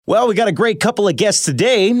Well, we got a great couple of guests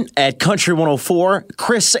today at Country 104,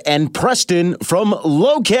 Chris and Preston from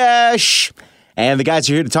Locash. And the guys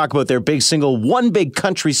are here to talk about their big single, One Big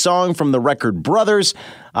Country Song from the record Brothers.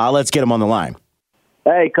 Let's get them on the line.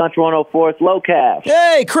 Hey, Country 104, it's Locash.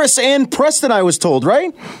 Hey, Chris and Preston, I was told,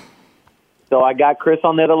 right? So I got Chris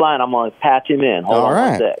on the other line. I'm going to patch him in. Hold on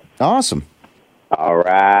one sec. Awesome. All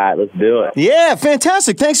right, let's do it. Yeah,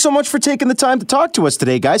 fantastic. Thanks so much for taking the time to talk to us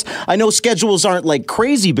today, guys. I know schedules aren't like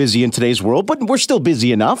crazy busy in today's world, but we're still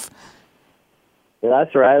busy enough. Yeah,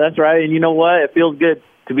 that's right. And you know what? It feels good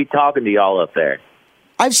to be talking to y'all up there.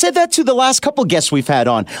 I've said that to the last couple guests we've had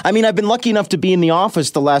on. I mean, I've been lucky enough to be in the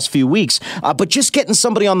office the last few weeks, but just getting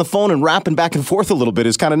somebody on the phone and rapping back and forth a little bit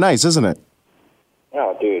is kind of nice, isn't it?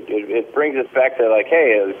 Oh, dude, it brings us back to, like,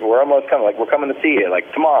 hey, we're almost coming. Like, we're coming to see you, like,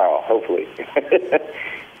 tomorrow, hopefully.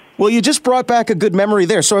 Well, you just brought back a good memory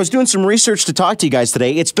there. So I was doing some research to talk to you guys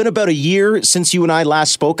today. It's been about a year since you and I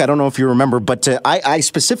last spoke. I don't know if you remember, but I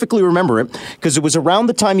specifically remember it because it was around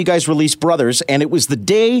the time you guys released Brothers, and it was the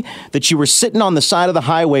day that you were sitting on the side of the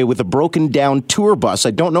highway with a broken-down tour bus.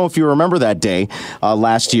 I don't know if you remember that day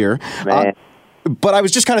last year. Man. But I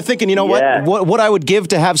was just kind of thinking, you know what I would give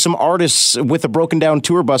to have some artists with a broken-down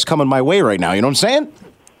tour bus coming my way right now. You know what I'm saying?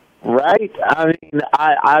 Right? I mean,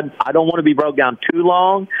 I don't want to be broke down too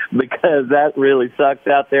long because that really sucks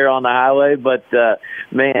out there on the highway. But,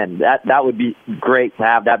 man, that would be great to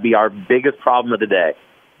have. That'd be our biggest problem of the day.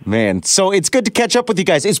 Man, so it's good to catch up with you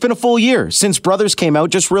guys. It's been a full year since Brothers came out,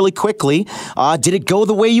 just really quickly. Did it go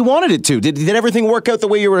the way you wanted it to? Did everything work out the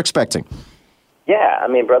way you were expecting? Yeah, I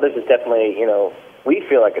mean, Brothers is definitely, we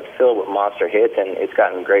feel like it's filled with monster hits, and it's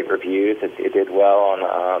gotten great reviews. It did well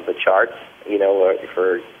on the charts,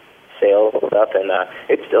 for sales and stuff, and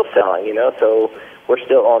it's still selling, so we're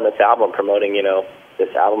still on this album promoting, this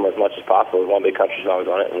album as much as possible with One Big Country Songs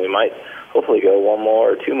on it, and we might hopefully go one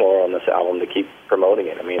more or two more on this album to keep promoting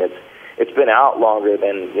it. I mean, it's been out longer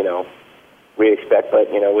than, we expect, but,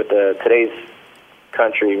 with today's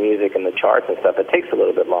country music and the charts and stuff, it takes a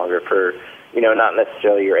little bit longer for, not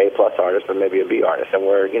necessarily your A-plus artist, but maybe a B artist. And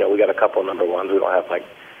we got a couple of number ones. We don't have like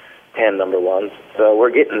 10 number ones. So we're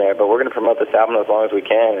getting there, but we're going to promote this album as long as we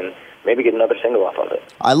can and maybe get another single off of it.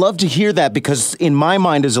 I love to hear that because in my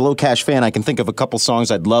mind as a Locash fan, I can think of a couple songs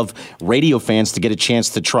I'd love radio fans to get a chance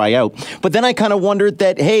to try out. But then I kind of wondered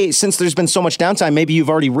that, hey, since there's been so much downtime, maybe you've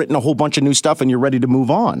already written a whole bunch of new stuff and you're ready to move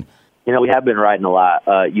on. We have been writing a lot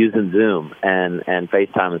using Zoom and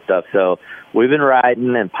FaceTime and stuff. So we've been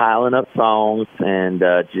writing and piling up songs and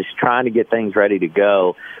just trying to get things ready to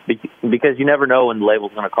go because you never know when the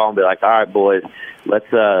label's going to call and be like, all right, boys, let's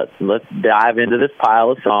dive into this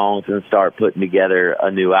pile of songs and start putting together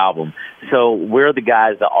a new album. So we're the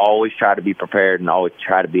guys that always try to be prepared and always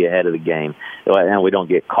try to be ahead of the game, and we don't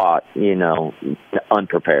get caught,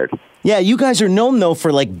 unprepared. Yeah, you guys are known, though,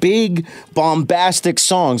 for, like, big, bombastic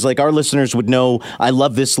songs. Like, our listeners would know I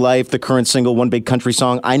Love This Life, the current single, One Big Country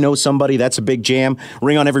Song. I Know Somebody, that's a big jam.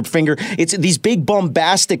 Ring on Every Finger. It's these big,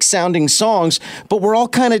 bombastic-sounding songs, but we're all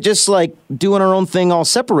kind of just, like, doing our own thing all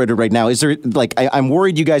separated right now. Is there, like, I'm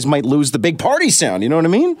worried you guys might lose the big party sound, you know what I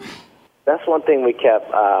mean? That's one thing we kept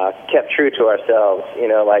true to ourselves.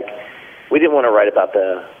 We didn't want to write about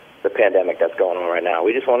the pandemic that's going on right now.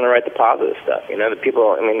 We just want to write the positive stuff. The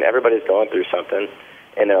people, everybody's going through something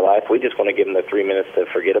in their life. We just want to give them the 3 minutes to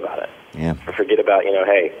forget about it. Yeah. Or forget about,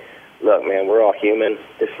 hey, look, man, we're all human.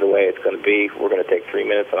 This is the way it's going to be. We're going to take 3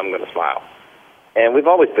 minutes and I'm going to smile. And we've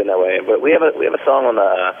always been that way. But we have a song on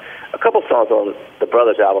a couple songs on the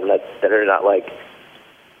Brothers album that are not like,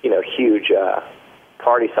 huge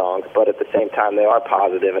party songs, but at the same time they are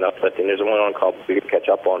positive and uplifting. There's one on called We Could Catch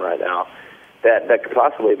Up On right now. That could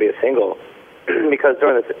possibly be a single because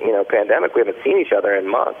during this pandemic we haven't seen each other in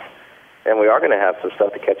months, and we are going to have some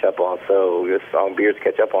stuff to catch up on. So this song Beers to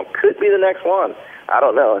Catch Up On could be the next one. I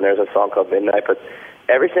don't know. And there's a song called Midnight, but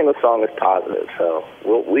every single song is positive, so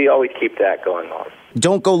we always keep that going on.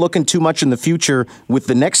 Don't go looking too much in the future with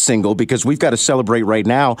the next single because we've got to celebrate right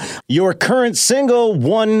now. Your current single,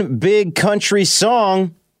 One Big Country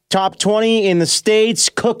Song. Top 20 in the States,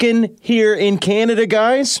 cooking here in Canada,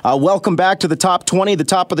 guys. Welcome back to the top 20, the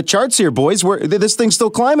top of the charts here, boys. This thing's still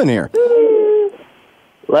climbing here.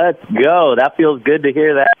 Let's go. That feels good to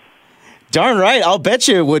hear that. Darn right. I'll bet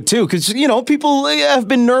you it would, too, because, people have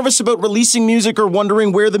been nervous about releasing music or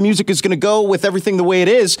wondering where the music is going to go with everything the way it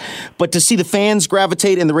is. But to see the fans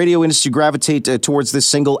gravitate and the radio industry gravitate towards this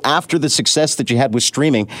single after the success that you had with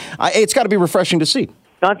streaming, it's got to be refreshing to see.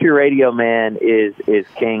 Country radio, man, is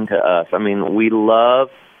king to us. We love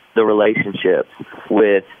the relationships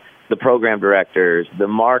with the program directors, the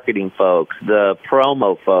marketing folks, the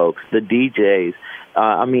promo folks, the DJs,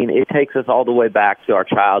 I mean, it takes us all the way back to our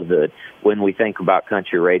childhood when we think about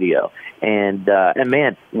country radio. And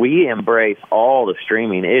man, we embrace all the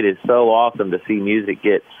streaming. It is so awesome to see music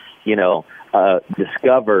get,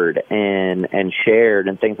 discovered and shared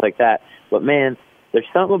and things like that. But man, there's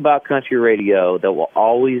something about country radio that will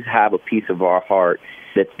always have a piece of our heart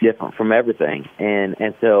that's different from everything.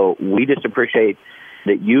 And so we just appreciate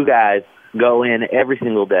that you guys go in every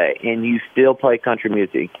single day and you still play country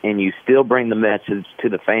music and you still bring the message to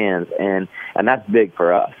the fans. And that's big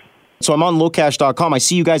for us. So I'm on Locash.com. I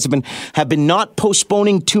see you guys have been not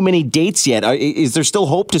postponing too many dates yet. Is there still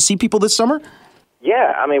hope to see people this summer?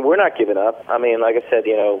 Yeah, I mean, we're not giving up. I mean, like I said,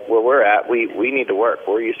 where we're at, we need to work.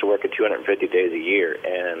 We're used to working 250 days a year,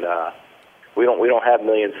 and we don't have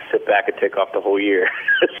millions to sit back and take off the whole year.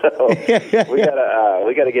 So we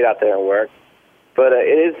gotta get out there and work. But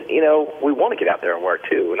it is, we want to get out there and work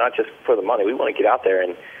too, not just for the money. We want to get out there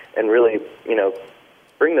and really,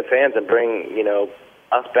 bring the fans and bring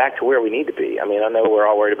us back to where we need to be. I mean, I know we're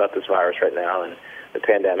all worried about this virus right now and the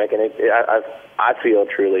pandemic, and I feel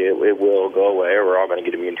truly it will go away, or we're all going to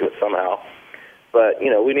get immune to it somehow. But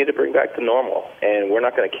we need to bring back to normal, and we're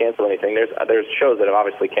not going to cancel anything. There's shows that have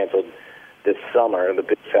obviously canceled this summer, the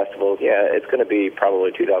big festivals. Yeah, it's going to be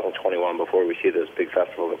probably 2021 before we see those big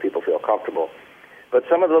festivals and people feel comfortable. But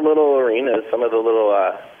some of the little arenas, some of the little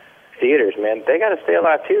theaters, man, they got to stay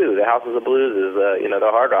alive too. The Houses of Blues is, the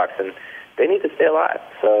Hard Rocks, and they need to stay alive.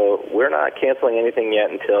 So we're not canceling anything yet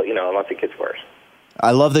until, unless it gets worse.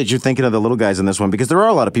 I love that you're thinking of the little guys in this one, because there are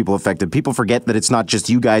a lot of people affected. People forget that it's not just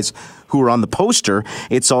you guys who are on the poster.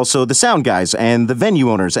 It's also the sound guys and the venue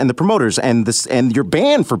owners and the promoters and your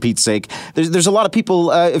band, for Pete's sake. There's a lot of people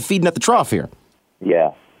feeding at the trough here.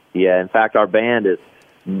 Yeah. In fact, our band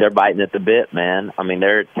they're biting at the bit, man. I mean,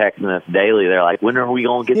 they're texting us daily. They're like, when are we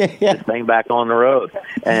going to get this thing back on the road?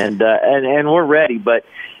 And we're ready. But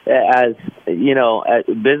as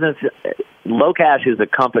business, Locash is a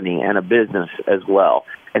company and a business as well.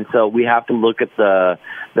 And so we have to look at the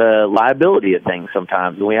liability of things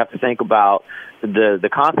sometimes. And we have to think about the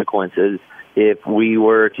consequences if we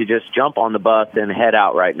were to just jump on the bus and head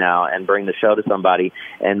out right now and bring the show to somebody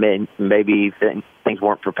and maybe things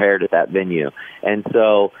weren't prepared at that venue. And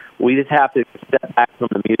so we just have to step back from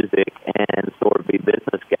the music and sort of be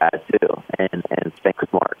business guys too and think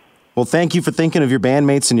smart. Well, thank you for thinking of your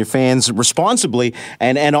bandmates and your fans responsibly,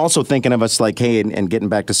 and also thinking of us like, hey, and getting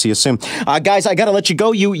back to see us soon. Guys, I got to let you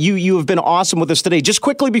go. You have been awesome with us today. Just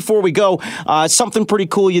quickly before we go, something pretty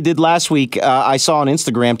cool you did last week, I saw on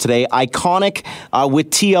Instagram today, Iconic with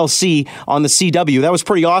TLC on the CW. That was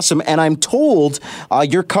pretty awesome, and I'm told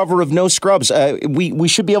your cover of No Scrubs, we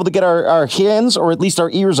should be able to get our hands or at least our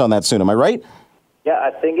ears on that soon. Am I right? Yeah,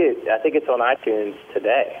 I think it's on iTunes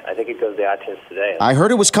today. I think it goes to iTunes today. I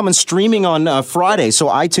heard it was coming streaming on Friday, so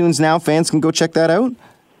iTunes now, fans can go check that out?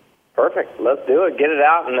 Perfect. Let's do it. Get it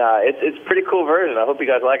out, and it's a pretty cool version. I hope you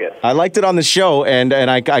guys like it. I liked it on the show, and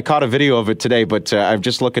I caught a video of it today, but I'm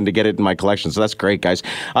just looking to get it in my collection, so that's great, guys.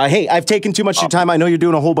 Hey, I've taken too much of your time. I know you're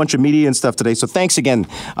doing a whole bunch of media and stuff today, so thanks again,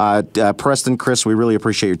 Preston, Chris. We really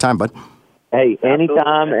appreciate your time, bud. Hey,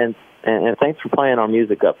 anytime, and thanks for playing our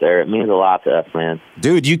music up there. It means a lot to us, man.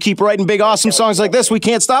 Dude, you keep writing big, awesome songs like this. We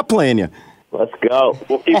can't stop playing you. Let's go.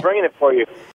 We'll keep bringing it for you.